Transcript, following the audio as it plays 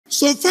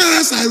So far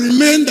as I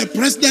remain the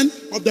president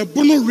of the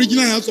Bono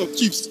Regional House of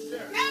Chiefs,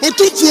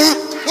 Otumfour,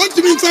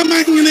 wontumi fa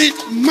mahene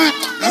ma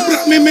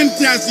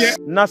abramementiasie.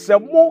 Na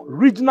semo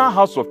Regional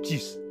House of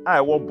Chiefs,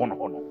 I want Bono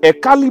Hono. A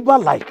caliber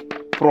like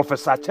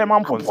Professor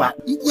Chairman Ponsa.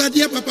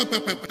 Mbuadia papa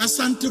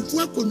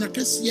asantefo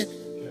akonyakese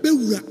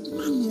bewura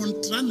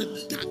manwontra na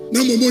da.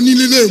 Na momo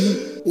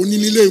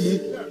onililemu.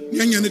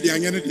 Nyanya ne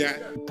dia.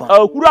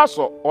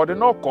 Huraso or the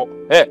noko.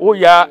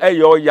 Oya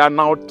ya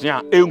now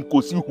tia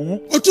enkosi hu.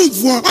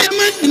 Otumfour,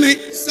 mahene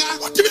sa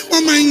otimi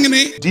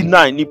mahene.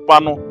 Deny nipa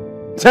no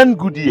 10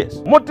 good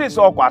years. Motis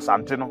okwa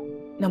asante no.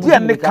 Dia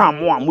ne ka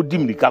mo a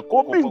mudim nika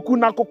ko bi nku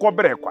na kokko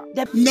bere kwa.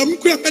 Na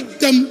mkura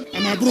bedam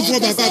amabrofo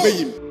baba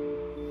bayim.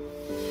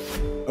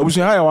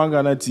 Abusuha ya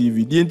Ghana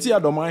TV die nti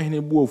Dormaahene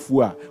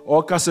Obofour a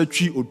okasa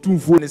twi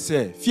Otumfour ne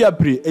se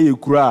FIapre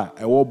eyekura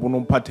a ewo bono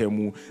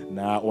mpatamu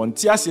na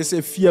onti ase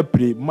se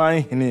FIapre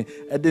manhene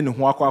ede ne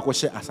ho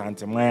akwakohye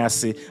asanteman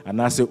ase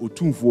anase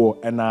Otumfour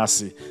ena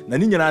ase na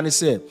ni nyina ne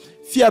se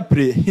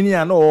FIapre hini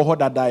a na ho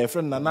dada ye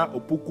friend na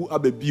opoku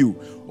ababiu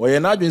oye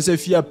na adwen se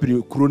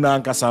FIapre Kwadwo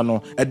Nkansah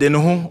no ede ne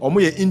ho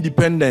omo ye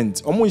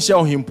independent omo nhye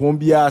ohimpon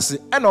bia ase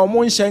ena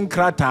omo nhye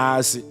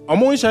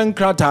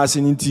nkrata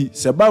ase nti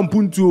se ba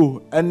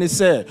mpuntuo ene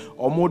se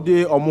omo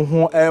de omo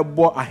ho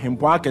ebo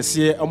ahempon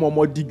akese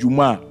omo di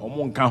dwuma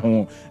omo nka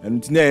ho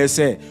nti na ye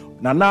se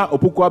Nana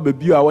opoku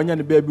ababiu a wanya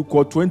ne baby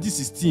ko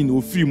 2016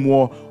 ofiri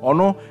mu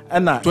ono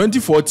ena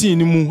 2014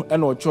 ni mu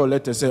ena ocho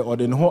letter say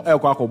ode ne ho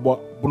ekwa akobọ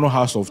Bono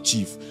House of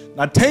Chief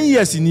na 10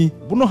 years ni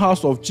Bono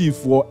House of Chief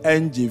for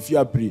NJ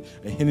FIapre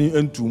ehini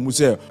entu mu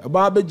se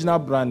eba abegina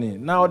brane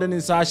na ode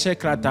ne sa hye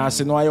krata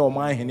ase no aye o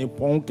man hene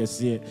pon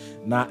kese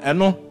na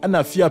eno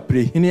ena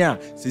FIapre hini a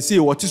sese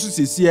wote so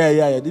sese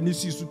ya de ne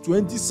si so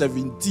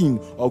 2017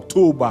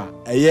 October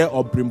eye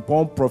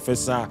obrimpon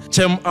Professor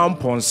Chem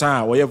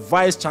Amponsa wo ye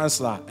Vice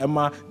Chancellor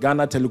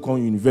Ghana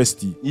Telecom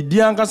University. Idi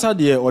Ankasa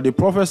de or the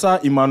Professor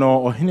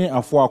Imano Ohene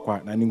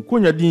Afuakwa na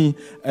nkonya din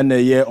ena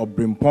ye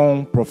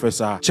obrimpon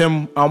Professor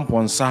Chem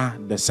Amponsa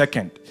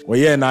II.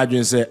 Oye na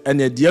adwen se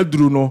ena de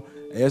aduru no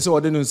eye se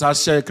ode no nsa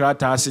hye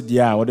krata ase de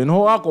a ode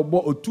no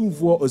akobọ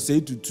Otumfour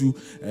oseitutu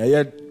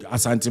eye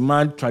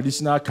Asanteman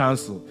Traditional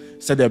Council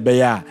said the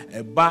beya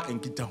eba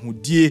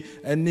nkitahudie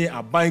ene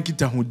aban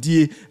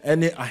nkitahudie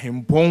ene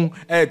ahempon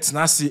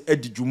etnase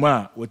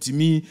edidwuma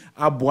wotimi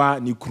aboa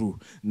ne kru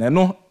na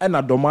no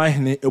ena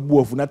Dormaahene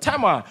Obofour na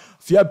time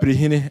FIapre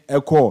hene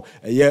ekọ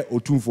eye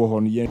Otumfour ho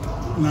no ye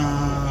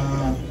na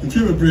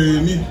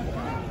FIapre ni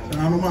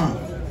anoma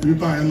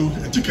riba eno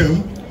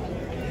etikam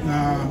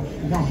na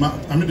mama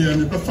amede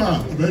me befa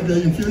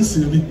ababia influence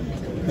ni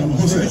na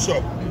mo se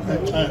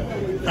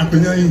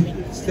akonya yi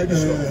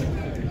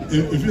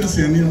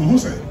influence ni mo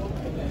se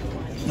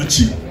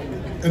machi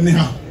eni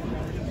ha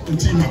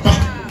nti mapa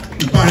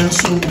iba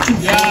so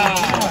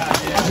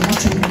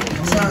atimatu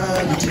sa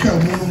etikam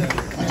no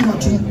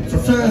atimatu fe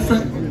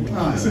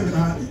se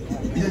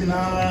na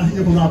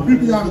ye mo na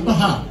bibia ba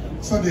ha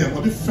so de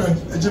o bi fe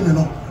ejeme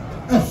no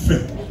efe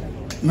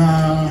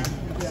na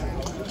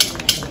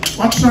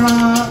watra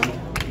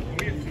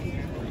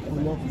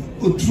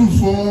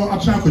Otumfour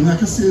atra konya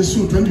kese so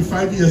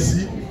 25 years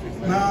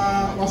na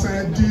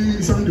wasa di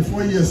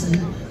 74 years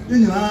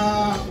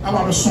nyina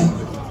aba so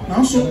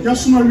na so ya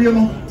so na wie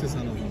no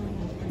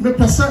me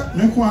pese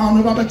me ko ha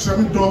me ba ba kire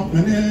me do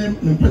me ne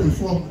me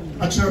mpanyfo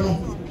a kire no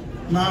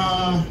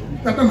na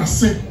tata na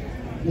se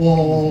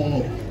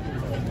wo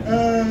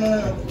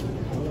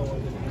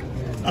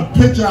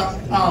apeja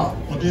a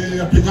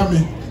ode apeja me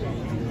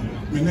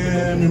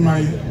ne me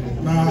mai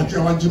na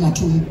ajawa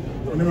jimatum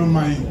ne me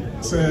mai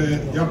se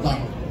yaba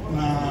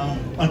na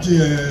ati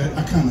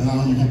akana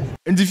na no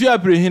Ndi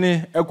FIapre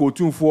hene eko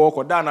Otumfour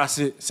koda na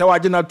se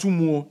waje na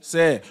tumu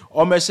se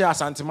o mehye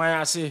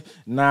asanteman ase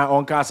na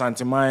onka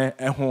asanteman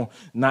eho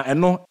na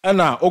eno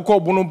na okọ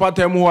bono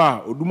patemu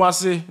a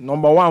odumase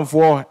number 1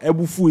 for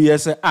ebufu ye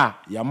se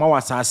yama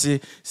wasase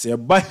se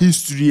ba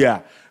history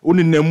a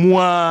oninamu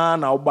a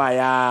na oba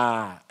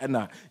ya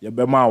na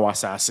yebema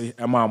wasase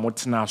ema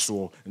motena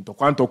so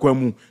ntokwa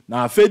mu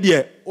na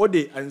afedie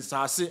ode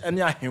ansase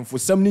ene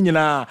ahemfosam ni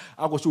nyina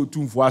akọhye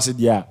Otumfour ase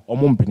dia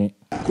omompene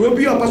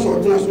Kobi o paso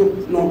tena so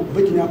no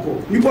bekinya ko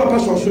nipo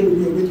paso so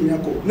no bekinya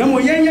ko na mo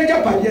yenya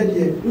GhPage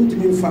de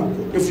ntimi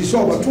mfanko efiri so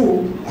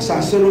obato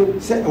asase no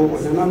se o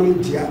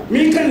nananom dia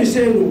mi kan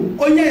se no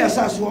onya ya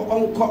asase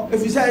onko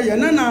efiri se ya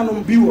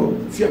nananom biwo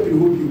FIapre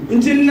ho bi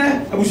ntinne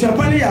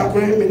abusuapane ya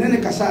akore me ne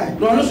kasai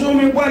no no so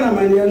me bwa na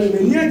mania no me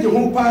nia je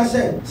ho pa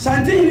se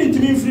sante ni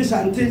ntimi mfiri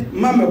sante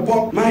ma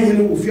mebo ma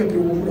hene wo FIapre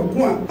wo mro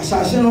ko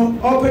asase no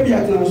o pa bi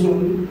atena so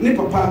ni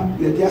papa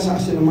na dia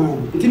asase no ma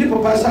ntini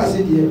papa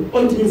asase die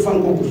o ntimi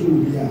mfanko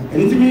Kusumbia.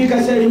 And to me,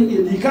 I say,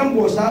 the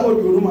campus are all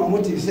your room.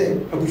 What is said,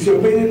 a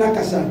Bushopin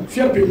Nakasa,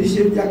 FIapre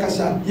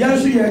Yakasa,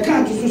 Yansu, I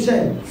can't to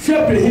say,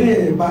 FIapre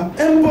Hene, but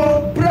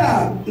Embo,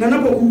 Bra,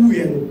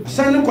 Nanabokuyan,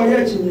 Sana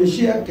Koyachin,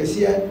 Yeshia,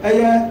 Cassia,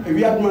 Aya,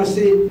 Viatma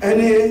say,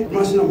 any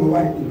mass number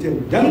 1 in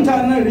 10.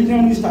 Yamtana,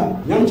 regional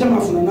minister, Yamchama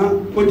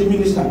Funana, what the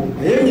minister.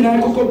 I am in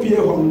a copy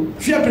home.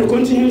 FIapre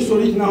continues to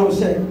read now,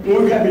 say,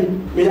 more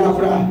gabbing, me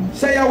akra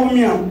say ya wo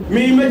me a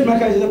me make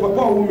maka say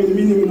papa wo me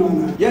minimum no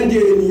na ya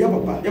de ni ya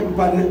papa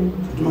ne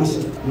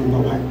dumase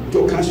number 1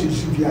 to kan su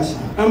biasa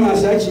ama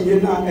sa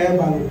chinye na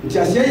eba no nti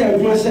ase ya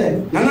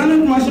dumase nana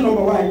no dumase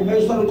number 1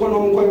 e so no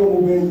kono nko yo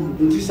mo bayi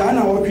nti sa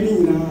na wo twini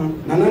nyina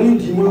nana no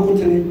di mu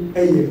akotene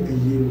eye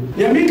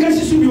ya me kan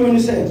su bi woni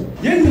say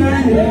ye nyina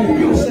ye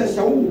bi o say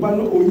sa wo ba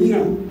no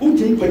onyina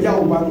utim kwaja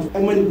wo ba no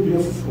e ma ni bi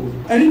fufu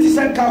ani ti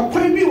say ka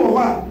kwan bi wo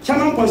ha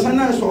chama konsa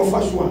na so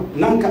ofa so a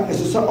nanka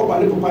esesa oba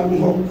ne papa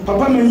ho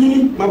papa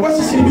manyini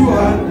mabasisi bi wo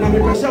ha na me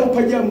kwasa wo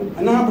pagam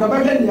na braba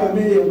hwe ya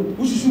me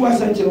ususu wa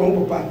sanche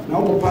wo papa na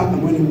wo papa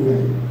amane mu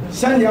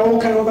sani ya wo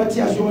kan wo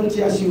bati aso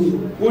wonti asiwo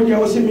wo dia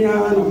wo semi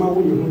na ma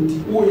wo ye honti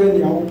wo ye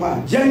dia wo pa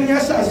jan ya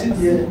sase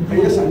de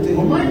eye sante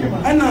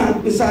ana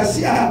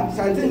nsase a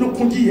sante no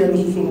kunji ye no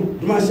susu no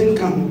duma sen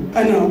kan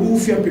ana wo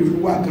fia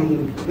pefu wa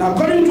kan na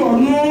according to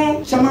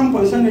no shaman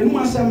ponsan na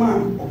numa sama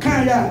o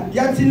kan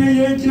ya tine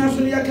ye tina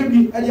so ya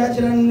kabi ade a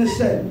kire no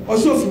se o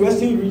so fi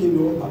western region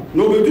no pa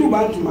no be du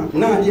bantuma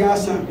na ade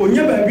asa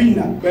onya ba bi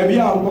na ba bi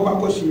a wo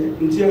kwa kosie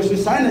nti so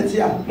sai na ti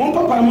a mon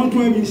papa mon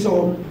to bi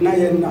so na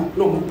ye na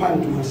no mo pa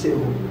ntuma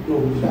no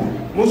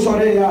mo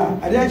sorry ya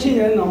ade a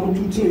chin na mo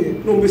tutin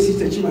no be si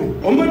tachiman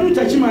o mo du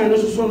tachiman no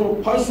so no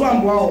pa so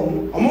amwa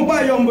o mo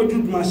ba ye o mo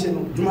du dumase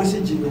no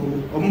dumase ji no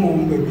o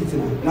mo ba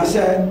bitina na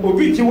se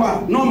obi ti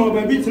wa no mo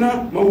ba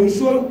bitina ma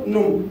wunso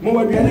no mo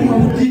ba biane ma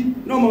wudi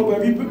no mo ba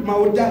bi ma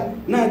woda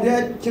na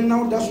de kin na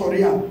woda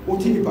sorry ya o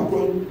ti ni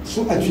pakro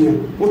so atwia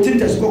o ti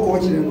nta sko ko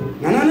kire no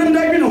na na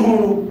nda bi no ho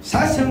no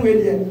sa sem we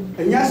de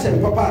enya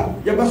sem papa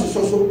ye ba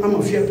so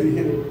ama FIapre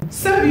here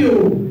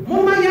sabio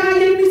mo ma ya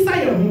ye ni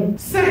sayo ho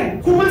se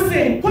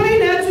kumasi kwai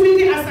na tu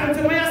ni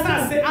asante wa ya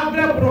sa se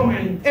abra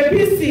broman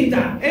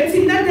episida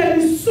enti na de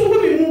ni sumu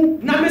mi mu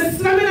na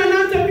mesrame na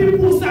nante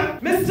people sa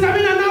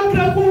mesrame na na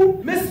braku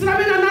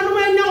mesrame na na no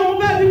enya o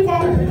ba bi ko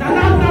na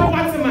na bra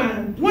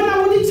watman wona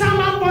woni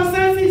chama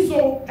consensus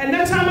so and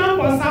na chama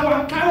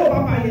consawa kai o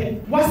papa ye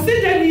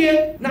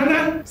wasidanie na na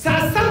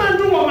sa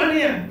samandu wo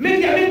mane a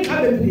me de me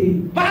ka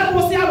bebre ba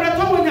bo si abra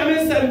to wo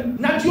nyame nsem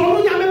na ti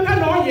onu nyame pa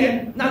na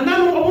oye na na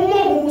no o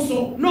mo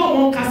so no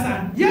mo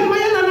kasa ye ma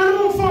ye na na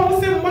no fo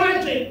wo se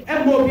mwaje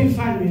e mo bi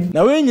fane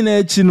na we nyina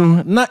echi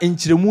no na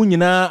enchiremu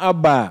nyina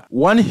aba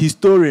one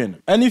historian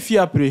ani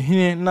FIapre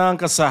hene na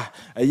nkasa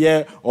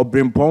ye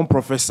obrempon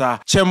professor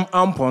Chem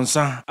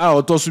Amponsa a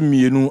otoso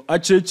mienu a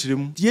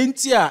chirechirem die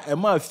nti a e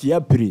ma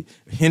FIapre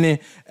hene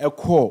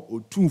ekọ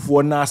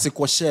Otumfour na ase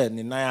kọ share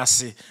ne nan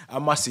ase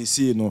ama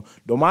sese no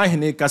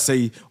Dormaahene kasa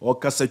yi o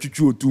kasa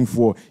twitwi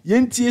Otumfour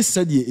ye ntie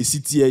sade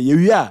esitie ye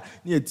wi a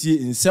na etie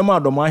nsem a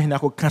Dormaahene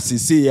akọ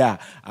sese ya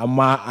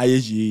ama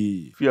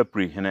ayeji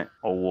FIapre hene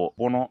owo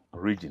bono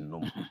region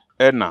no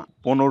ena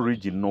bono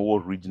region no wo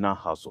regional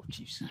house of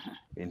chiefs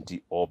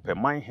enti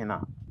opeman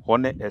hena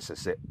hone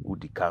esese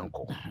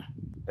udikanko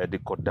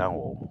edikodan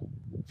wo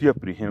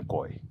FIapre hene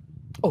koy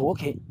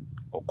okay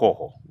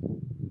okoho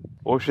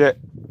ohwe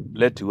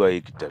letiwa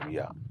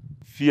ekitabia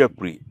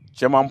FIapre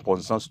chairman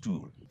ponsan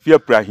stool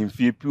FIapre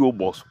ahimfie PO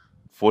box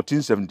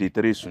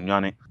 1473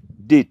 Sunyane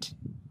date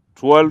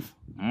 12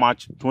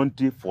 March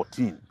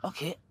 2014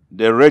 okay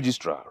the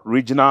registrar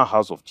regional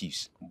house of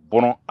chiefs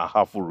Bono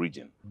Ahafo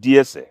region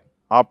DSA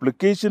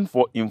application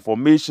for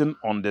information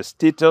on the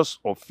status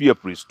of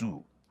FIapre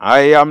stool.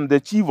 I am the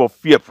chief of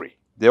FIapre,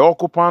 the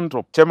occupant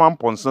of Chairman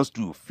Ponsan's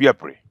stool,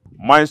 FIapre.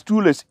 My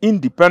stool is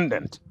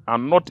independent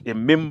and not a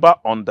member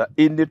under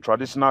any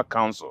traditional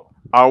council.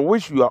 I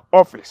wish your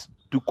office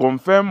to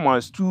confirm my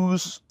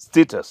stool's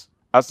status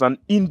as an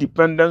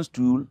independent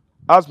stool,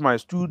 as my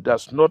stool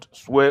does not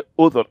swear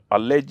oath of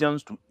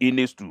allegiance to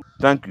any stool.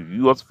 Thank you,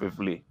 yours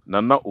faithfully,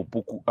 Nana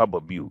Opoku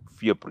Ababio,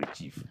 FIapre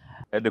chief.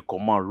 At the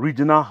command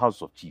regional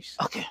house of chiefs.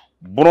 Okay.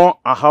 Bron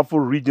Ahafo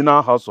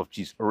regional house of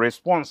chiefs.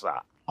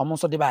 Responser.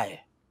 Almost the buy.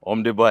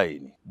 The buy.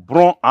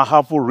 Bron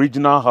Ahafo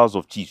regional house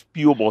of chiefs.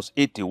 PO Box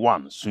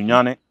 81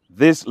 Sunyane.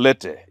 This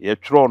letter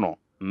Yetrono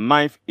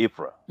 9th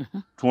April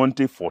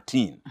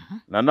 2014.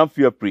 Nana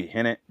FIapre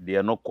hene they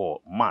are not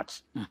called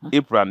March.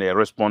 April they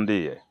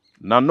responded.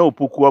 Nana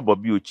Opoku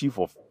Ababio chief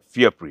of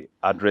FIapre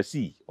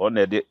addressee on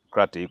the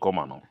krate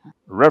command.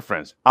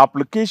 Reference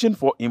application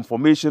for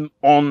information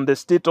on the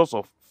status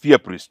of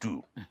FIapre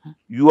stool.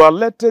 Your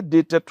letter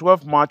dated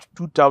 12 March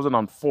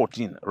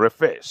 2014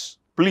 refers,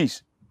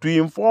 please, to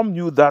inform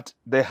you that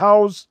the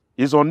House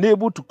is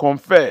unable to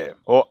confirm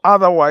or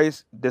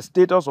otherwise the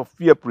status of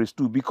FIapre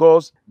stool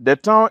because the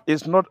town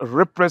is not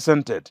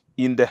represented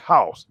in the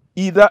House,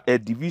 either a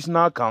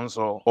divisional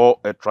council or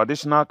a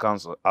traditional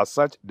council. As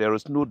such, there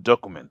is no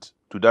document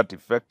to that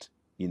effect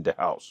in the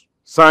House.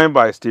 Signed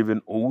by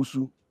Stephen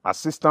Owusu,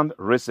 Assistant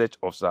Research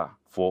Officer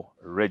for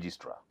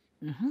Registrar.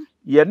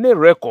 Yene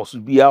records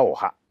be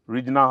our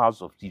regional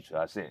house of chiefs.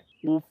 I say,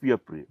 O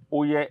FIapre,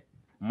 O ye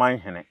mine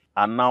hene,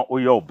 and now O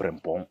ye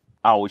brempong,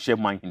 I will share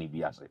mine hene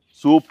be ase.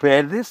 So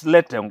per this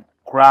letter,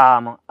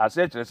 crown, I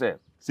said, se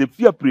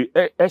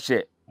FIapre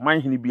eshe mine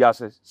hene be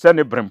ase,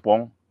 send a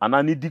brempong, and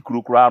I need the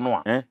crew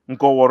crown,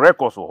 nko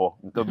records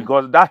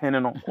because that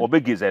hene no, or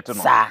big gazette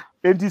no.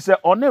 And this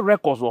on the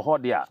records or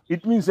hot there.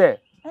 It means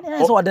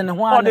Ene so ode ne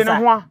ho ode ne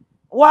ho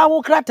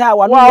wow krata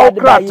wa no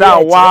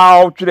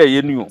wow twere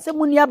ye ni o se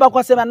muni aba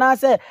kwase na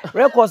se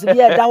records bi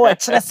e da ho e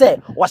kire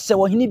se wo se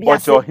wo hini bi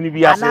ase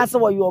ana se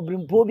wo yo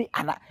obrimpo bi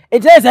ana e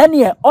je se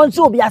ne on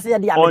se obi ase ye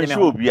de on se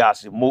obi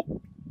ase mo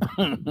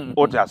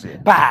o te ase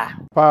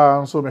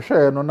pa so me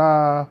hwe no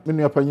na me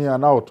nua panyi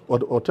ana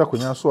o te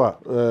akonya so a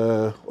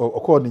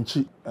okọ ni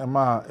nchi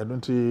ma eno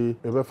nti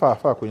e be fa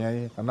akonya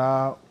yi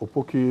ana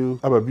opoki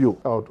ababio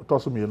to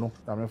so me no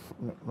na me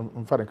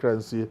mfa ne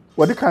kransie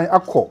wodi kan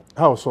akọ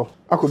house so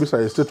akọ bi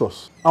say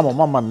status ama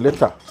mama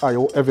letter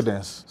ayo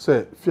evidence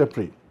say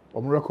FIapre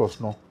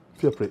records no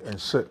FIapre and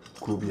share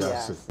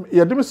Krubiase.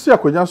 Yeah, dem see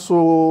akonya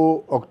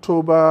so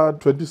October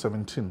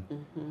 2017.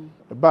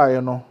 Ba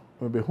no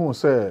be hu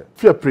say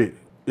FIapre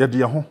ye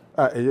de ho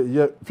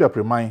ye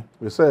FIapre man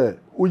we say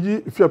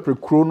uyi FIapre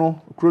kro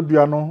no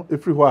krodua no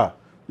efri ho a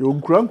ye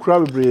nkura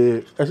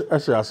bebre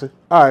ehye ase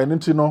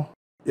enti no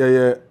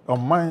ye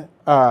oman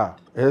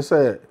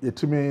say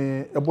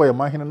yetimi ebo ye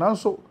man hene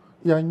nanso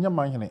ya nya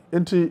man hene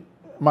enti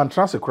man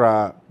trans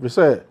kra we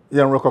say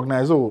ye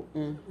recognize so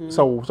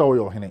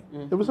your hene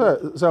we say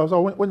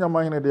so when your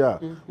man hene there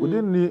we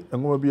didn't need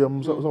ngoma bi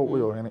am so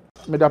your hene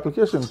made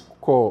application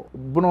call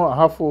Bono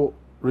Ahafo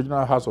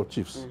Regional House of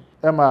Chiefs.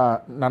 Emma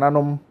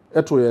nananom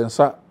eto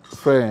yensa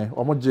friend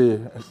omoje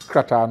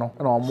krata no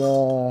na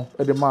omo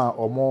edema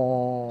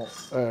omo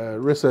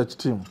research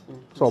team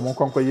so omo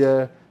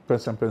konkoye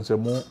pense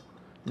mu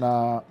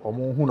na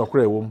omo hu no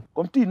kra ewom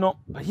committee no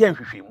ye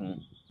nhwehwe mu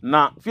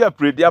na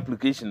FIapre the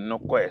application no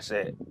koye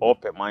se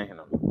open man hene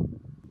no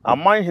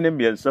aman hene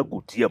miensa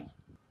kotiam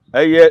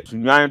eye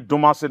sunwan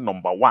domase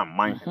number 1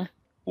 man hene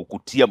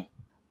okotiam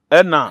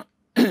ena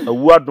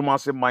awu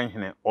adomase man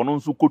hene ono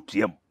nso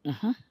kotiam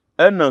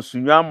ena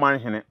sunwa man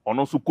hene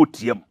ono nso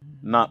kotiam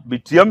na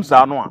betiam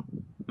sa no a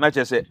na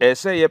chese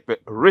ese ye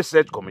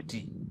research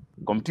committee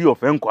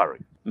of inquiry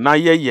na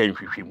ye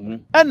nhwehwemu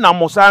ena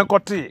mosan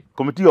kote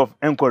committee of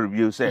inquiry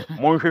bi say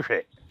mo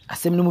nhwehwe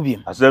asem no mu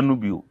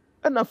bi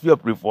ena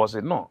FIapre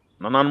force no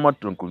nananuma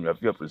tonkonwa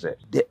FIapre say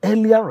the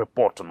earlier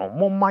report no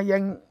mo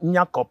mayen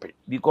nya copy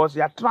because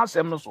ya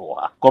transem no so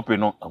ha copy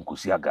no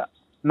ankosiaga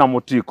na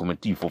moti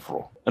committee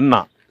foforo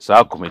na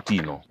sa committee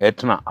no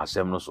etna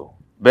asem no so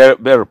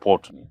be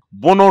report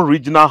Bono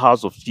Regional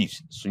House of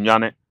Chiefs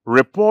Sunyane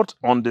report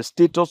on the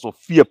status of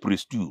FIapre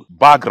stew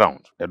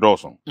background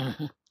edoson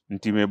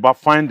Ntimeba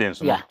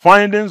findings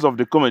findings of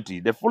the committee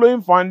the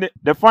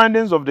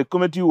findings of the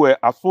committee were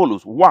as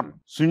follows. 1.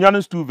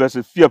 Sunyane stew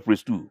versus FIapre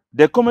stew.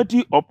 The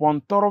committee,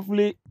 upon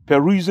thoroughly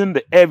perusing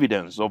the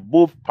evidence of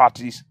both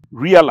parties,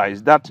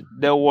 realized that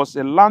there was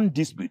a land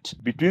dispute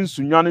between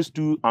Sunyane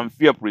stew and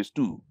FIapre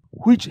stew,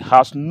 which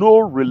has no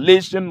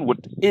relation with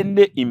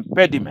any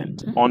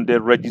impediment on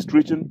the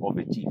registration of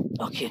a chief.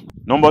 Okay.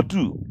 Number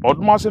 2,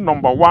 Odumase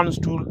number 1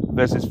 stool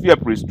versus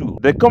FIapre stool.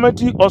 The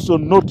committee also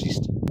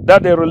noticed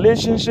that the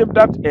relationship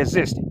that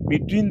exists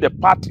between the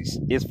parties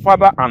is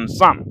father and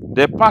son.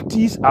 The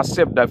parties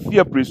accept that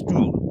FIapre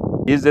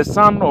stool is the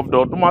son of the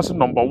Odumase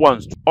number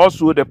 1 stool.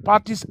 Also, the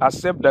parties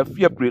accept that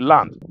FIapre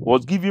land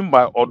was given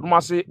by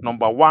Odumase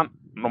number 1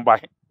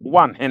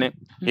 hene,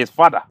 his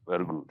father.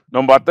 Very good.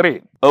 Number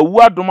 3,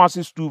 Awua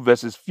Domasi stew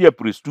versus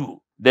FIapre stew.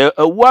 The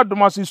Awua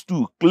Domasi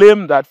stew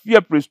claimed that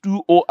FIapre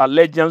stew owe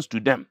allegiance to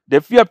them.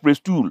 The FIapre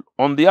stew,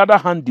 on the other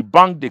hand,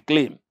 debunked the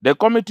claim. The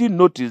committee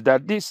noticed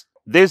that this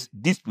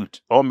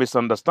dispute or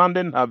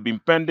misunderstanding have been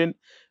pending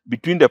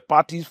between the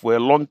parties for a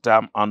long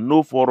time, and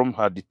no forum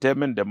had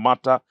determined the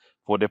matter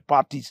for the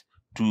parties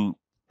to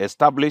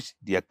establish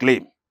their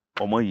claim.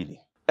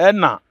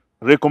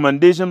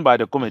 Recommendation by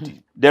the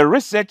committee. The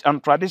Research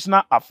and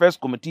Traditional Affairs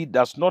Committee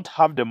does not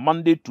have the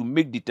mandate to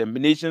make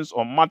determinations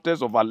on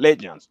matters of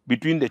allegiance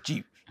between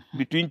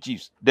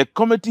chiefs. The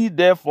committee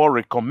therefore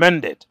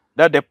recommended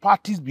that the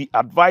parties be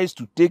advised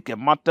to take a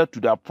matter to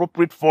the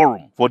appropriate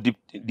forum for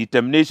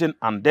determination,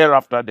 and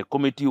thereafter the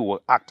committee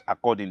will act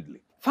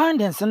accordingly.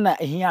 Findings na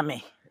ehia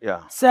me.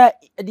 Yeah. Sir,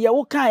 the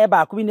Woka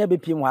ba ko bi na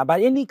bepiem ha ba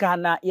eni ka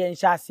na ye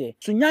nhya ase.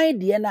 Sunyan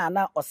de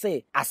na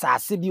ose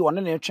asase bi won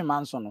na etwe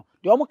manso no.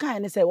 De omo kan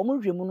ne say omo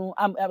hwemu no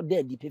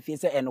de di pefe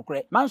say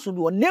enokre. Manso bi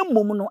won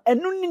nemmom no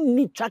enu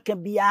ni twaka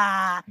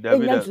bia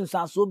enyam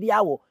sunsanso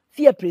bia wo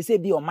FIapre say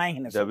bi o man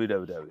hene so.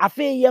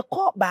 Afi ye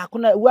ko ba ko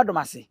na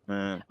Uadomase.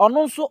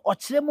 Ono nso o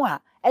kire mu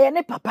a eye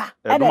ne papa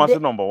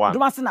Domase number 1.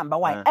 Domase number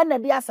 1. Ena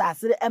de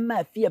asase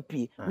ema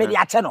FIapre me de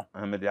ache no.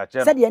 Me de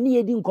ache. Said ye ne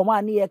ye di nkomo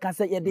ani ye kan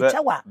say ye de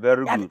chewa.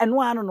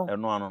 Eno ano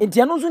no.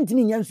 Enti eno nso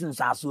ntimi nyam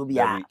sunsanso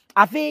bia.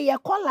 Afi ye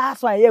ko la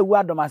so ye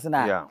Uadomase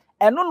na.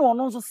 Eno no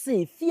ono nso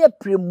say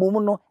FIapre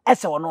mom no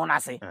ese wono na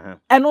se.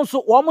 Eno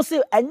nso wo mo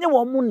say enye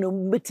wo mo na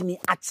betimi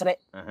akere.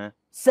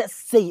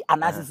 Say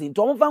analysis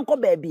into omo fan ko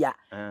baabia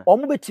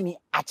omo betimi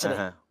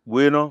akere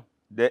we no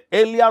the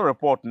earlier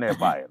report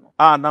nearby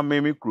no na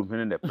meme krum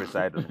in the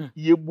preside no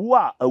yebu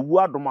a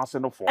Awua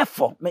Domase no for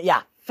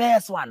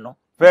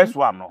first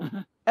one no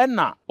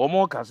enna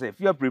omo ka say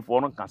FIapre for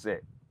no ka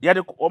say ye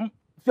de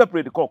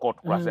FIapre de court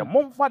say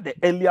momfa the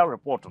earlier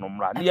report no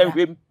mra na ye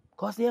hwem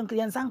Cause yen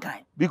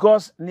sankai.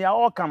 Because near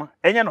all can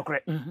enya no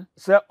correct.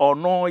 Say or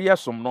no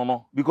yes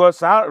no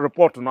because our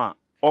report no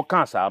or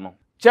cancer no.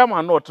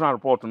 Chairman no tran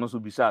report no so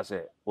bisa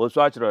say o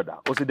so actually da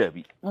o se da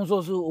bi.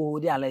 Nso so o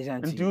the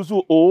allegiance. Nti you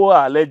so o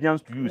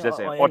allegiance to you say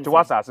o te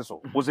was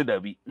aseso o se da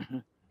bi.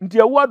 Nti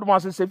awu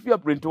adoma se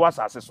FIapre nti was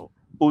aseso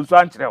o so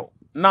ankyere o.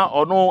 Na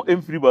ono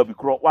emfiri ba bi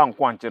kro wa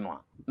nko anche no.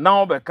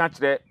 Na o be ka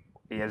kire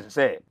yes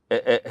say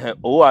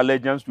o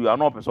allegiance to you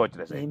no person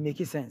kire say. It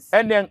make sense.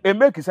 And then it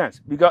make sense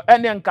because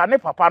and then can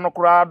papa no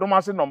kra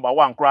domase number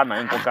 1 kra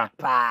na enkoka.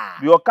 Pa.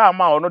 Bi o ka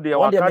ma ono de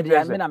wa ka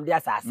me nam de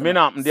asase. Me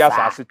nam de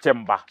asase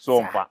chemba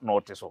so mfa na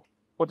ote so.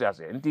 What you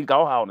say? Nti ka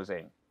o ha ono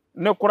say.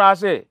 Ne kra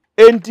say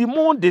enti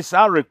mo de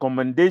sa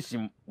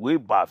recommendation we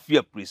ba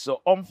FIapre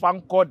so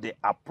omfa call the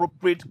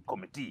appropriate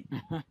committee.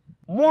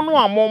 Mo no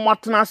amo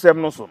matena asem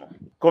no so no.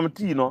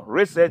 Committee no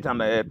research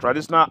and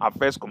traditional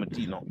affairs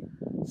committee no.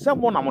 Say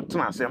mo na mo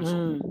tena asem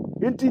so.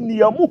 Enti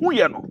niya mu hu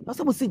ye no.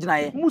 Ose mu sigina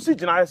ye. Mu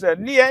sigina ye say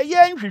niya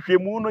ye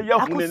nhwehwemu no ye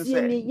hu ne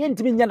say. Ye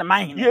ntimi nya na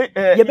man hene.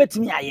 Ye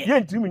betimi aye. Ye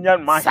ntimi nya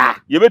na man hene.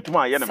 Ye betimi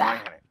aye na man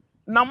hene.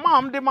 Na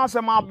mam de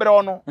masem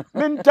abre no.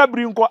 Me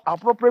ntabri nko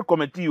appropriate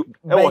committee e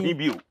wo hi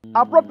bio.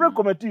 Appropriate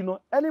committee no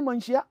any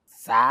manhia.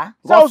 Sa.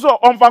 So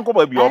on ko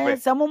ba bi ope.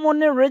 Some mo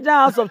ne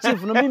regional house of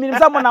chief no mi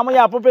some na mo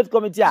ya appropriate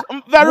committee a.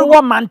 Very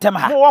one mantem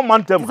ha. One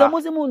mantem ha. Some mo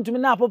se mo ntumi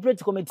na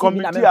appropriate committee bi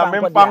na me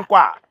mpanko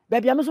a.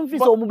 Baby am so mfi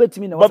se o mu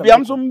betimi na. Baby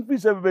am so mfi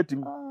se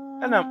betimi.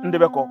 Na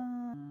ndebe ko.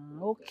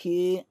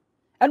 Okay.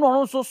 And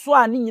ono so so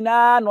ani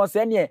nyina na o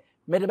se ne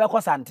me de be ko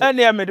sante.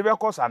 Ene me de be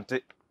ko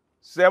sante.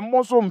 Se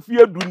mo so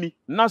mfi aduni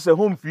na se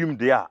home film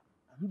de a.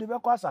 Ndebe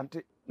ko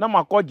sante. Na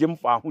makọ jem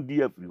fa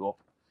ahudi afiri ho.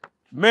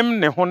 Mem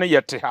ne ho ne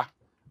yete ha.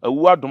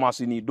 Awu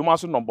adomase ni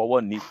domase number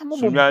 1 ni.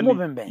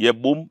 Sunwani ye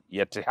bom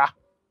yete ha.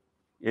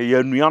 Ye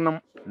anuanam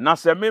na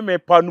se me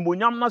pa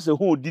numonyam na se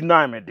ho di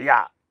nan me de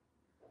a.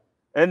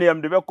 Ene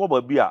em de be ko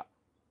ba bi a.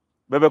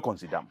 Bebe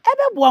consider.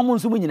 Ebe boa mo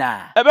nso mu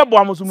nyina. Ebe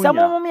boa mo nso mu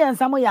nyina. Samo mo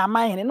yensa mo ya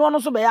man hene. No no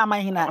so be ya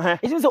man hene.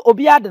 It means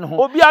obi ade no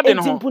ho. Obi ade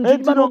no ho.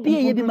 Enti no obi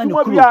ye bi ma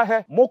no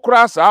kuro. Mo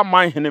kura sa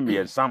man hene me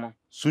yensa no.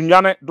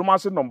 Sunwane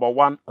domase number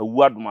 1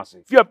 awu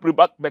adomase. FIapre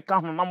be ka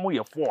ho na mo ye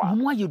 4 a.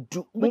 Mo ye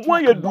du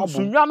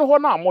sunwane ho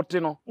na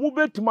amote no. Mo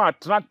betima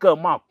atraka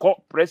ma akọ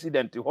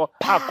president ho.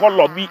 Akọ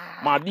lobby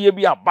ma de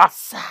bi aba.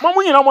 Ma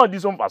mo nyina mo di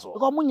so mfa so.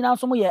 Because mo nyina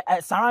so mo ye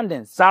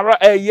surroundings.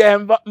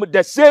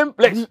 The same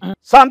place.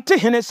 Sante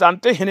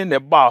hene ne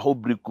ba ho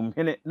brikum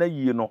hene na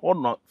yie no ho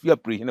no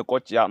FIapre hene ko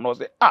chia no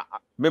say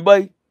me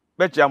bai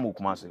be chia mo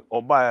kumase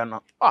oba ya na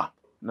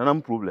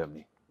nanam problem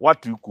ni.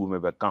 What you could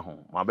me ka ho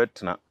ma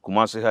betena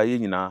kumase ha ye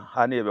nyina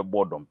ha na ye be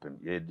boardom pem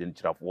ye de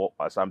nchirafo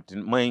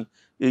something man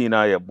ye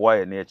nyina ye boy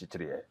ye na ye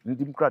chichire ye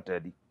ndim krata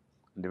di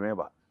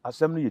ndemeba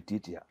asem no ye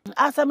titi ha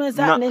asem no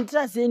sa na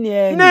ntrase ni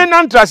ne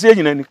na ntrase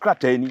nyina ni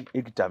krata ni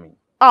ekitami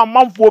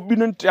manfo bi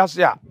no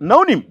ntrase a na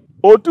onim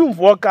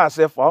Otumfour ka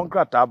se fa on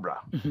krata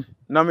abra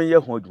na me ye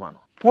ho adwuma no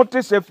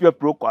Pote se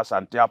FIapre ko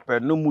asante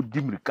apɛ no mu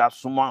dimrika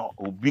soma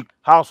obi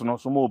house no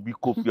soma obi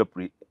ko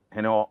FIapre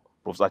hene o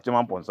Professor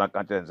Chairman Ponsan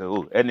kan tell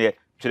say ene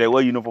kyerɛ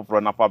wa yi no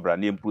foforo na fabra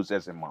na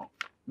process ma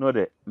no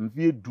de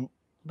mfie du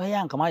ba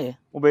ya nkama ye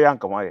wo be ya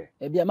nkama ye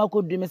e bia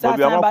makodu me sa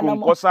san ba na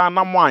mo ko sa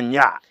na mo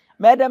anya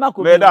me de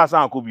makodu me da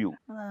san ko bi o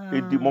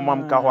edi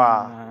momam ka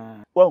hwa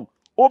wo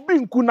obi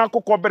nku na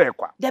kokɔ bere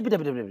kwa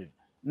debi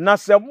na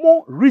se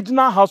mo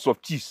regional house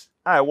of chiefs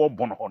I wo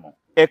bono ho no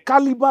a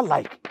caliber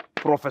like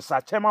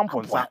Professor Chairman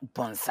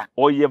Ponsan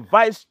or your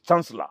vice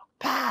chancellor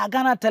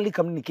Ghana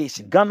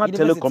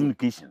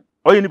Telecommunication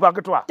oye nipa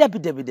ketwa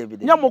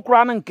debi nya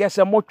mokra na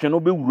nkese mo twe no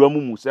be wura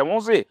mu se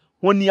won se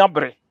honi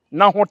abre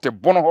na ho te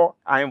bono ho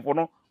ahemfo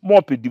no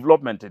mo pe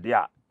development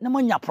dia na mo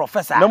nya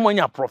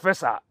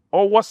professor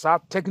or what's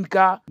our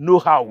technical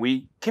know-how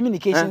we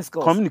communication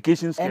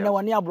skills and na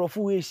woni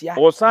abrofo we hia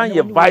or sign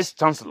your vice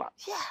chancellor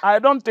I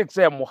don't take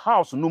say mo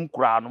house num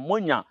kra no mo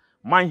nya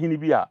man hini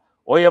bia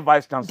or your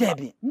vice chancellor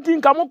nti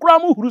nka mo kra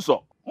mo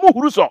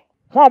huru so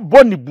ho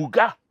boni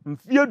buga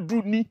mfie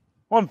du ni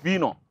ho mfi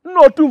no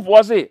na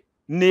Otumfour se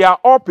Nia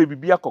ope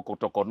bibia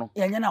kokotoko no.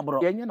 Yenye na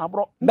bro.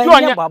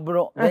 Benye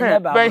babro.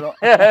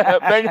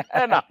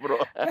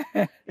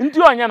 Nti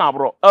onye na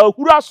bro.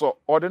 Ahura so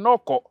ode no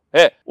ko.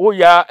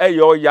 Oya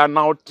eyo ya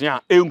na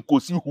otia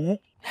enkosi hu.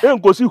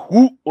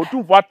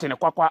 Otumfour atene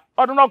kwakwa.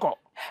 Ode no ko.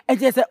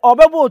 Eje se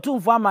obebo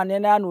Otumfour amane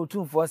na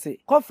Otumfour se.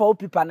 Kofa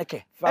opipa ne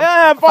ke.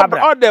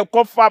 Fabra ode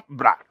kofa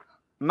bra.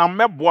 Na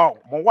meboa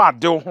mo wa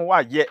de ho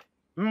wa ye.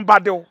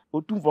 Mbade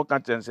Otumfour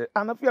kan tense.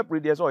 Ana FIapre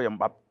de so ye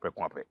mba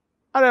prekwape.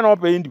 I don't know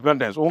pay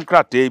independence. On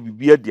krate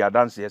bibia di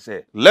adanse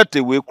say. Let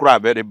away cry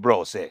very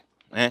bro say.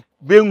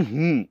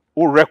 Ben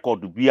o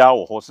record bia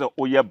o say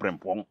o ye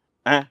brempong.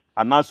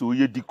 Anase o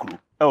ye dikro.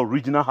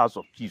 Original house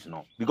of chiefs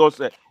no.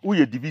 Because o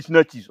ye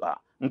divisional chiefs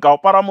nka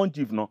paramount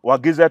chief no wa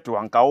gazette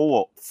nka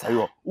o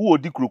ayo o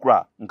dikro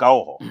kra nka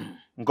o ho.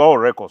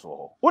 Nko records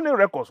wo. Oni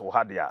records wo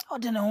ha dia.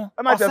 Ode ne ho.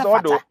 And I just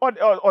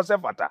or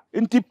sefata.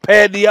 Inti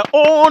pay their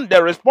own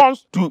the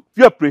response to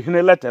FIapre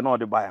hine letter no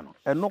de buy no.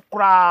 E no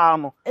kra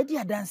no. Edi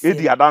adanse.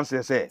 Edi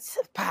adanse say.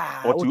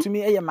 Pa.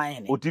 Otumi eye man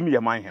hene. Otumi ye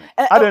man hene.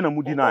 Ade na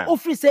mudi na.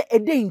 Ofri say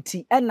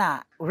edenti e na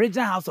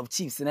Regional House of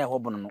Chiefs na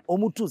ehobo no.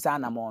 Omutu sa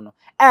na mo no.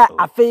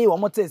 Afei wo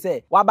mote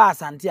say waba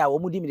asante a wo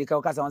mudi mirika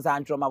wo kasa won sa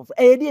antro ma.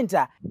 Edi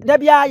nta. Da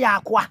bia ya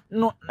akwa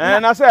no.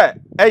 Na say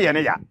eye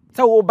ne ya.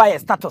 Say wo buy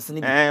status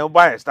ni bi. Wo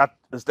buy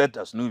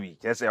status no bi.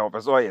 Say o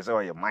person ye say o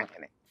ye man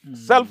hene.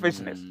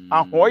 Selfishness.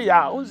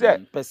 Ahoya unse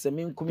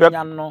pesemi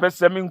nkuminya no.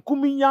 Pesemi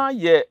nkuminya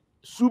ye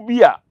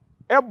subia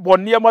ebo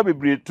niema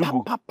bebre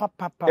tugu.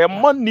 E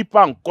man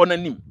nipa nko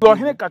nanim. Yo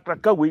hene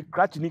kakraka we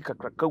kratch ni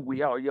kakraka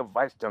we a oye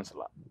vice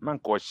chancellor. Na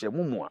nko hye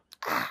mumu a.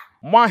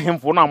 Mo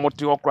ahemfo na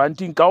mote okra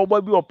nti nka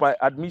oba bi opa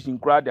admission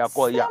kra de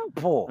akọ ya.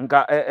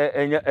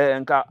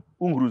 Nka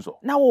unguruzo.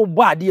 Na wo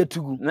bo ade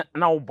atugu.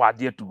 Na wo bo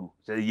ade atugu.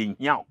 Se ye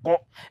hia ko.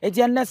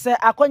 Eti enne se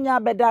akonya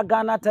beda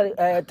Ghana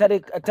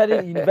Tari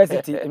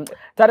University,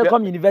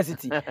 Telecom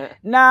University.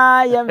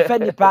 Na yemfa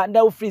nipa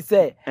na ofri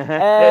se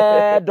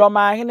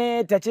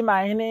Dormaahene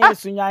Techimahene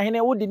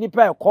Sunyahene wo di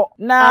nipa ekọ.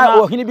 Na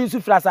ohene bi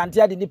su fra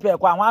Santia di nipa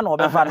ekọ ahwa na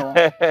obefa no.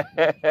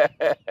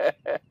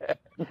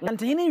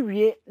 Antihini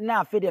wie na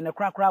afede ne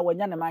krakra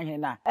wanya ne manhene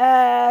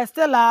na.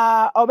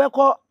 Stella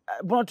obeko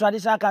Bono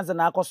traditional council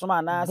na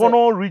akosoma na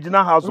Bono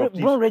regional house of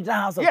chiefs. Bono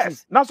regional house of chiefs.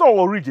 Yes, that's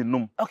all region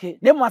num. Okay.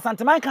 Name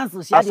Asanteman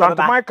council share the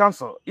Asanteman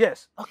council.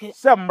 Yes. Okay.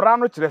 Se mra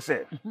no kire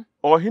se.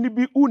 Ohini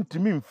bi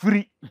untimi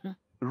mfiri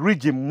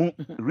region mu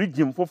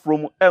region foforo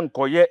mu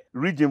enkoye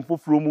region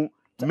foforo mu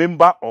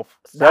member of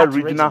that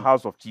regional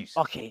house of chiefs.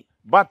 Okay.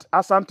 But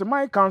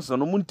Asanteman council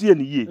no muntie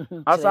ne ye.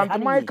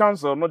 Asanteman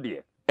council no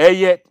de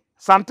eye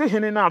sante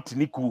hene na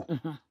atiniku.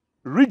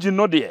 Region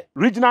no there.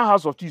 Regional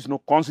House of Chiefs no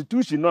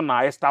constitution no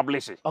na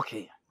establish it.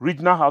 Okay.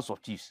 Regional House of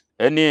Chiefs.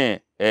 Any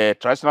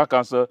traditional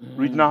council,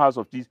 Regional House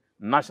of Chiefs,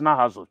 National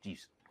House of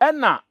Chiefs.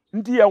 And now,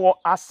 nti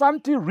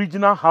Asante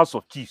Regional House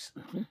of Chiefs.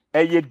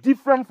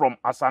 Different from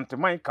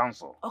Asanteman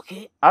Council.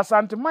 Okay.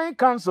 Asanteman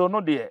Council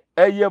no there.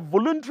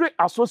 Voluntary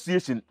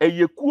association.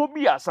 Kuo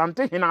bi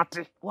Asante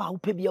hinate. Wow,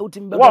 pebi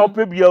utimbe. Wow,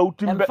 pebi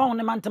utimbe. Emfa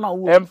hone mantama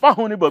wo. Emfa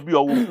hone babi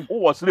wo.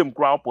 Wo slim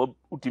crowd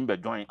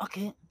utimbe join.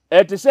 Okay.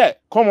 It is a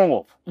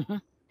Commonwealth.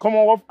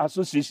 Commonwealth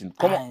Association.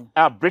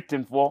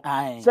 Britain for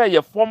say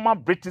your former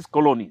British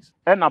colonies.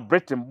 And a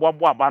Britain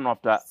ban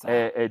after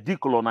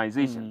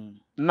decolonization.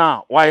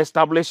 Now, why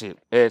establish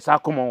it? Sa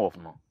Commonwealth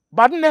no.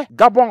 But ne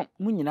Gabon.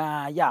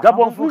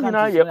 Gabon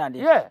munyina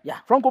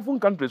yeah.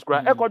 Francophone countries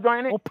cry. Eko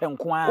join it. Open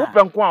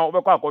kwa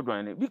obeko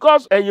join it.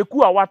 Because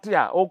yeku a wate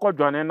a oko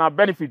join na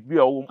benefit bi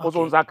o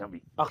so nza kan bi.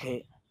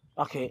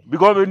 Okay.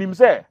 Because when him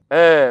say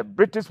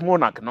British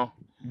monarch no.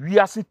 We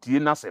are city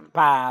na sem.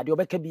 Pa, the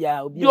obeka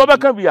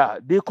bia,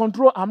 they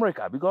control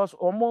America because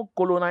omo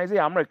colonize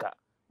America.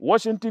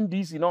 Washington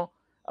DC,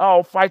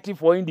 are fighting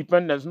for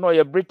independence. No,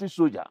 a British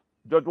soldier,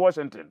 George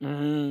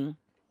Washington.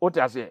 What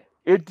I say?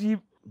 80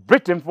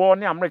 Britain for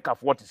ne America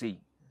for what to say.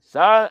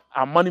 Sa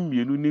amani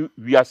mienu ni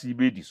we are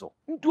CBD so.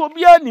 Nti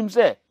obia nim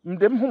say,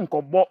 ndem hu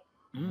nkobo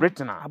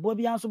Britain a. Abo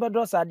bia nso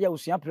bedro sa de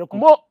usua preko.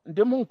 Mo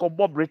ndem hu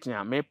nkobo Britain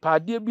a me pa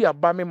de bi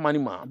aba me mani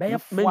ma. Me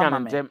nya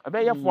ntem,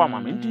 be ye fo ama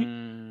me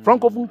nti.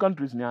 Francophone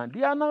countries now,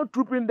 they are now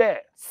trooping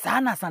there.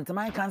 Sana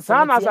Santeman council.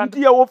 Sana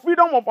Santi, your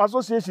freedom of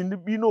association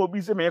be no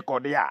be se me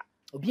kodia.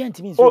 Obi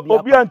antimi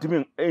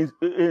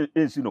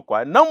no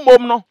kwa.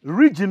 Numbom no,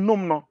 region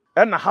num no,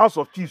 and the House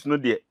of Chiefs no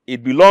there.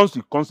 It belongs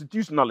to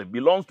constitutionally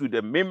belongs to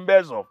the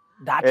members of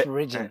that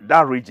region.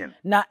 That region.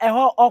 Na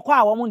eho okwa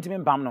a wo muntimi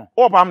mpam no.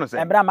 O pam no se.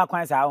 Embra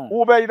makwan sa ho.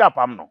 Wo be ida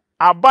pam no.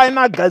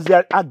 Abaina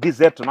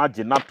gazette na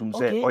genatum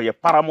say or your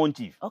paramount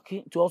chief.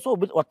 Okay, to also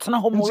otena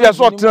home. Yes,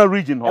 otena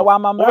region ho.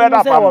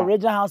 Our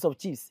regional House of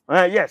Chiefs.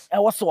 Yes. E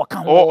was so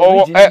kan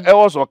ho. E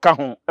was so kan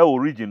ho e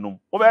region num.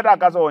 Obeda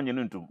kasa onye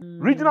ntum.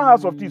 Regional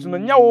House of Chiefs no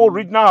nya wo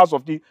regional House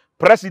of Chiefs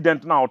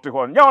president na ote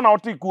ho. Nya na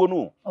ote kuo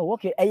no. Oh,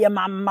 okay. E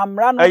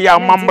mamra no. E ya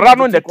mamra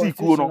no na ti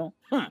kuo no.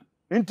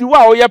 Inti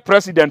wa o ye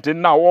president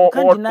na what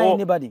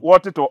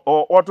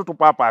to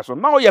papa so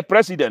now ye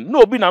president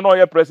no be na no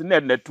ye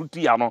president na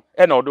tuti ano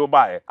e na o do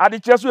ba e ade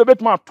kire so e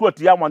betuma to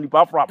atia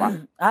manipa afro aba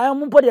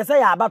mo po de say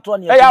ya abato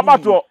na ya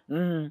abato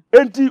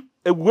enti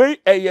we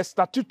a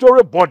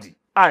statutory body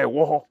ai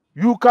wo ho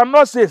you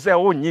cannot say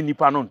onye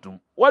nipa no ntum.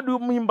 What do you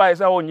mean by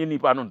say onye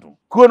nipa no ntum?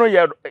 Kuno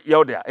ye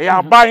there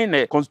ya ban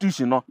na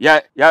constitution no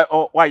ya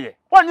why ye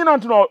onye na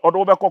ntum odo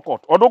obekọ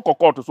court odo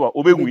court so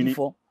obewini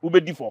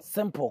ubedi for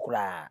simple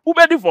kra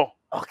ubedi for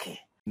okay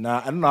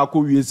na anu akọ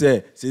wie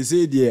se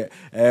de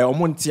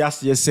omo ntia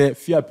ase se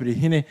FIapre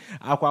hene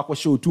akọ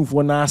hye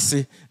Otumfour na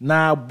ase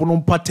na bono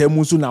mpata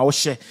mu so na wo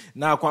hye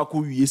na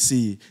akọ wie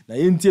se na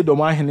yentie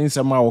Dormaahene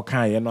nsem a wo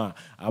kan ye no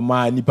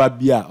ama nipa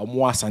bia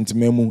omo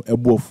asantema mu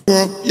ebuofu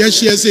ye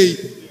hye se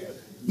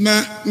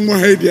na mo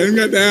hadia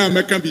nga da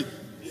ameka bi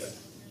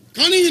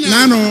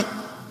na no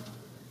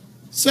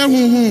se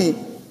hu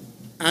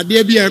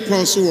ade bia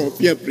ekọ so wo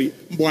FIapre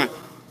mboa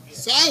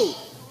sao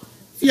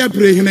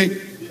FIapre hene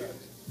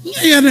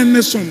yeah,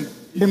 ne som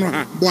bono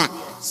ha boa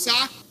sa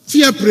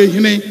FIapre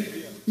hene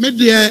me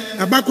de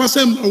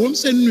abakwasem awom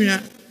se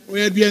nnua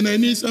oya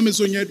duanani same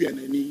so nya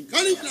duanani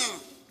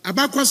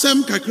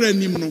abakwasem kakra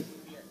anim no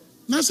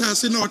na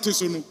saase na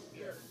oteso no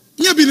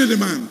nya bi ne de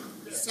man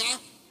sa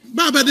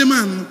baba de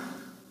man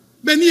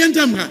be ni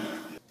entam ha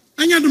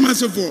anya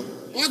dumasefo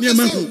ne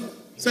mahu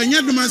sa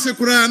nya dumase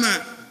kura na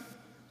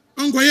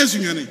onko yesu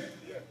nyane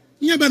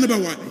nya ba ne ba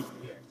wa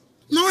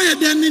na oya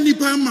de ni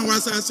nipa ma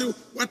wasase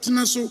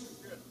watena so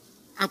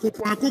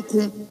akoko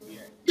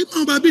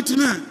ima ba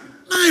bitina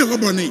na ayo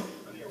obone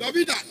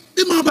Davida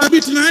ima ba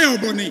bitina ayo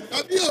obone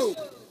Davio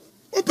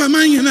opa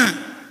man na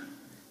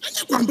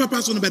anya kwa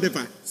papa so no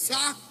bedefa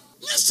sa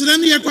nya sire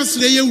ne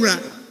yakwasire yewura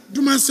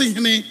dumase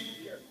hene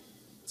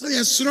so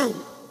yesro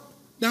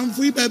dan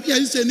fu iba bia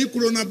ise ni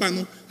kuro na ba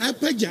no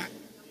apaja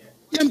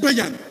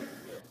yempaja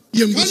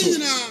yembuso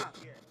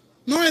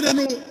no ede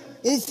no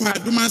ofa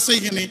dumase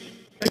hene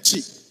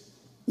achi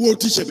wo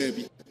tiche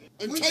baby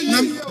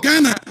na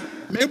Ghana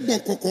me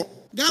bokoko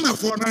Ghana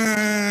for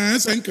na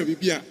sanka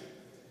bibia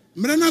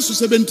mre na so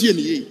 70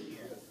 ne yi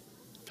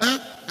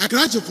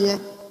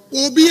akrachefo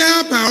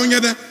obia ba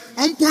onyeda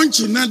on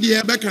ponchi na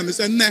de be kan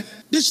se ne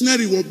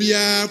dictionary wo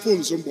bia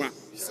phone so boa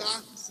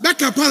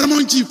beka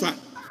paramount chief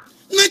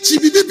na chi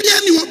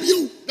bibia ni wo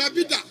bio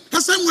Davida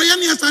hasan wo ya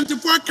ne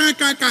asantefo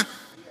aka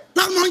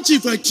paramount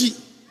chief achi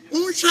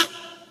unhwa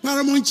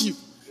paramount chief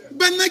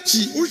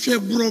banachi uhwe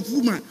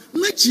brofu ma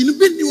na chi no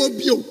bi ni wo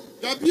bio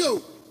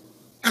Davio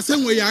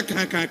asan wo ya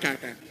aka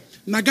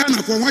na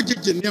Ghana for wa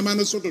jeje ne ma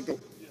no so dodo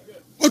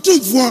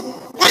Otumfour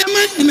oya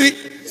mangene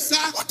sa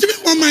otimi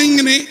mo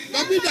mangene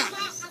Davida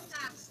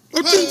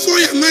Otumfour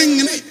ya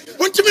mangene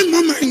otimi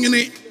mo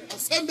mangene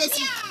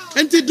asembesi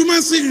enti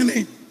dumase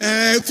hene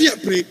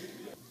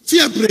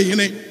FIapre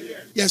hene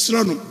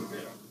yesro no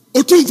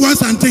Otumfour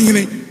asante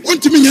hene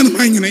otimi nya no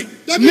mangene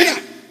Davida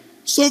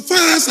so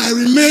far as I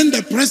remain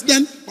the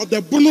president of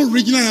the Bono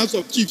Regional House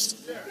of Chiefs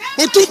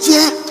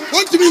Otumfour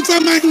otimi fa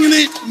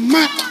mangene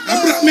ma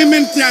abra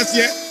mementi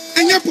asie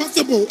enya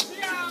possible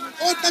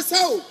o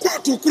tasao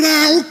kwato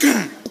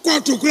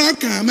kura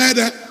ka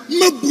mada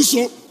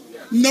mabuso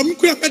nam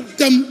kura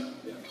bedam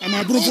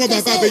amabrofo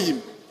baba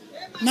bayim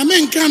na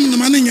menkam na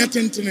manenya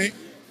tentene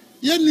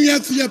ye nua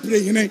FIapre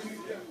hene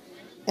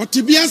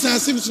otibia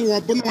asase so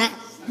wobono a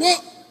mo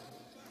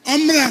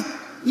omra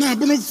na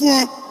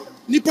abonofo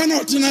nipa na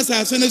otena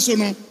asase ne so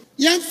no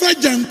yemfa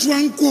janto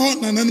anko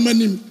na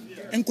nanmanim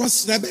enko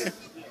srabe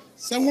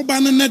se wo ba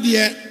na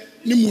de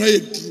ni mu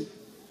ayedu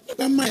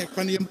ba mai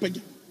kwa na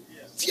yempaja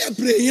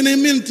FIapre hene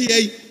menti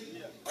ai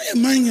oya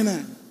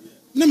manyana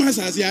na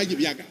masase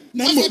agibiaga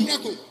na mo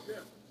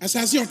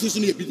asase oteso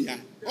na yebidia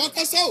o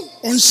kasao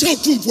on show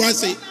Otumfour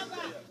ase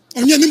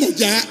onye ni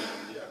moja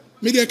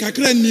me de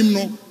kakra nim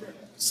no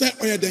se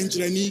oya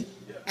danjirani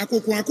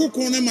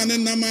akoko ne mane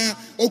nama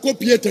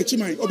okopie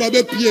tachiman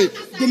obabe pie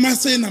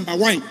dumase number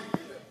 1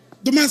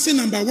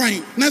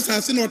 na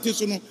asase na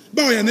oteso no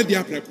ba oya ne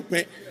dia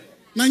prekope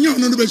na nya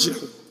ono no be hira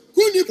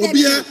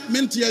obia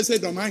menti ase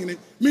Dormaahene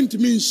menti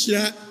min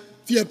hira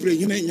FIapre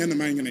hene nya na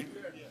mangene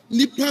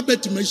nipa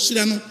betima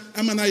hira no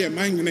amana ya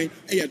mangene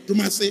eya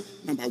dumase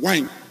number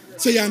 1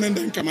 say ya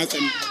nenda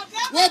nkamasem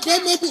wo ba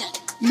mabu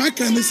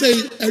maka ne say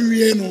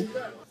awie no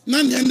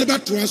na ne ndeba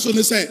to aso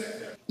ne say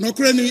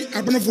nokre ni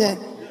abonofo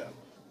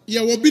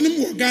ya Obinim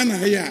wo Ghana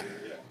ha ya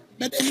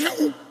but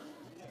how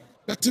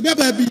but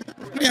baba bi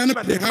ya na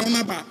bade how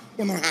na ba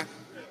ono ha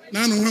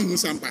na no hu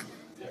sampa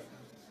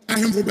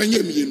ahemfo banye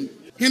mienu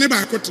hene ba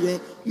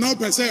akoto na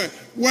opese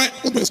wa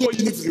opese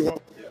oyinifiri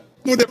ho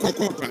no de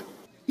kokota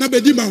na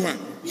bedi ma wa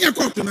ya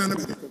koto na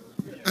bedi ko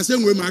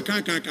asenwe ma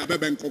aka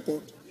bebe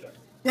nkoko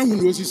wa hu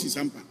no osisi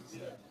sampa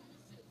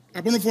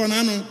abonofo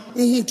na no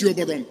hu ti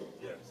obodom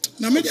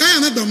na me aya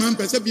na doma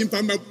mpese bi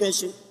mpa mba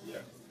poso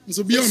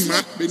nso bi on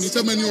ma be ni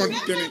samani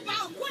odene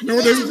na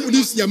wo de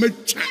udisi ya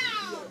metwa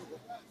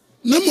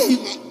na mom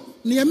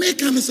ne ya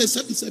meka ne se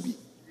sabi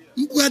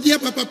mbuade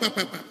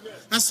papa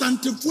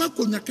asantefo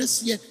akonya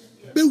kese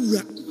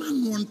bewura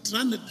manu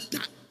ontra ne da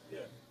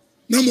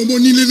na momo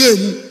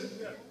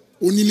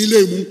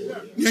onililemu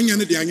nyanya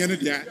ne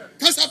dia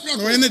kasa pro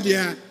no ne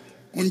dia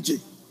onje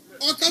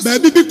ba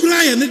bibi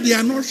kura ya ne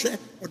dia no hwe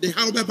o de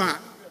ha obeba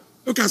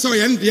o kasa o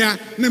ya ne dia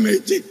na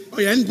meje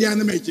o ya ne dia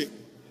na meje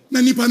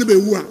na nipa ne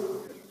bewu a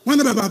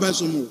wana baba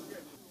so mu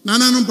na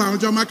no pa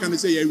ojo maka ne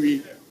se ya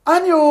wi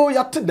Anyo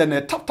yate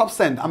dene tap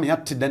send am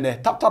yate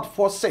dene tap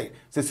for say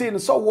no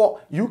so wo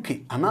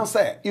UK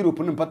anansa Europe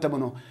no patam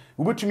no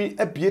ubetumi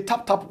abie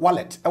tap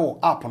wallet ewo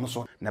app no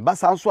so na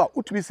basa so a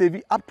utumi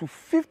save up to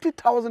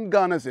 50,000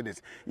 Ghana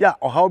cedis ya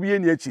ohaw bi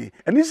eni achi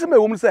eni se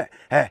mewom se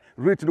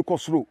rate no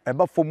kosoro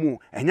eba fomu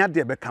enya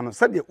de be ka no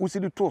se de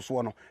usidi to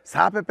so no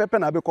saa pepepe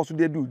na be koso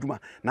de uduma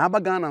na aba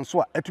Ghana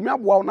so a etumi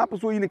aboa na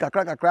peso yini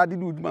kakra de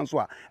uduma so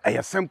a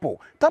eye simple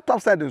tap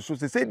send so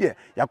se de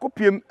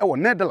yakopiem ewo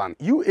Netherlands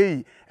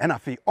UAE and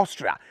Afia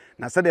Austria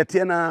na said the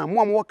Tiana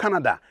more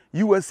Canada,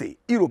 USA,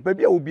 Europe,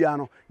 baby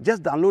Obiano,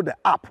 just download the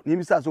app.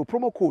 Name says so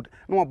promo code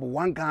no about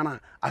 1 Ghana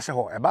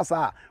Ashaho,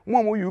 Ebasa,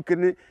 more you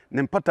can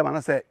name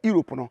Patamana say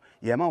Europe no,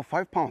 ye amount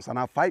 £5 and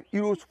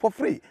 €5 for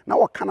free.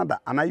 Now Canada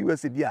and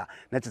USA dia,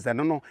 that is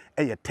no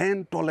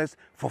 $10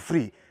 for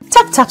free.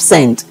 Tap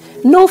send,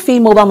 no fee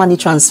mobile money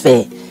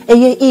transfer.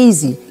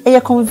 Easy,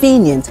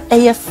 convenient,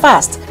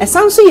 fast, and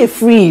sounds so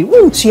free.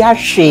 Won't you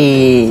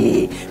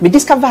share? Me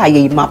discover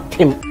ye map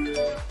him.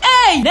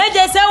 Hey, they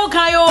just say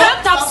okay,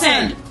 tap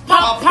send.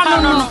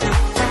 Papa no.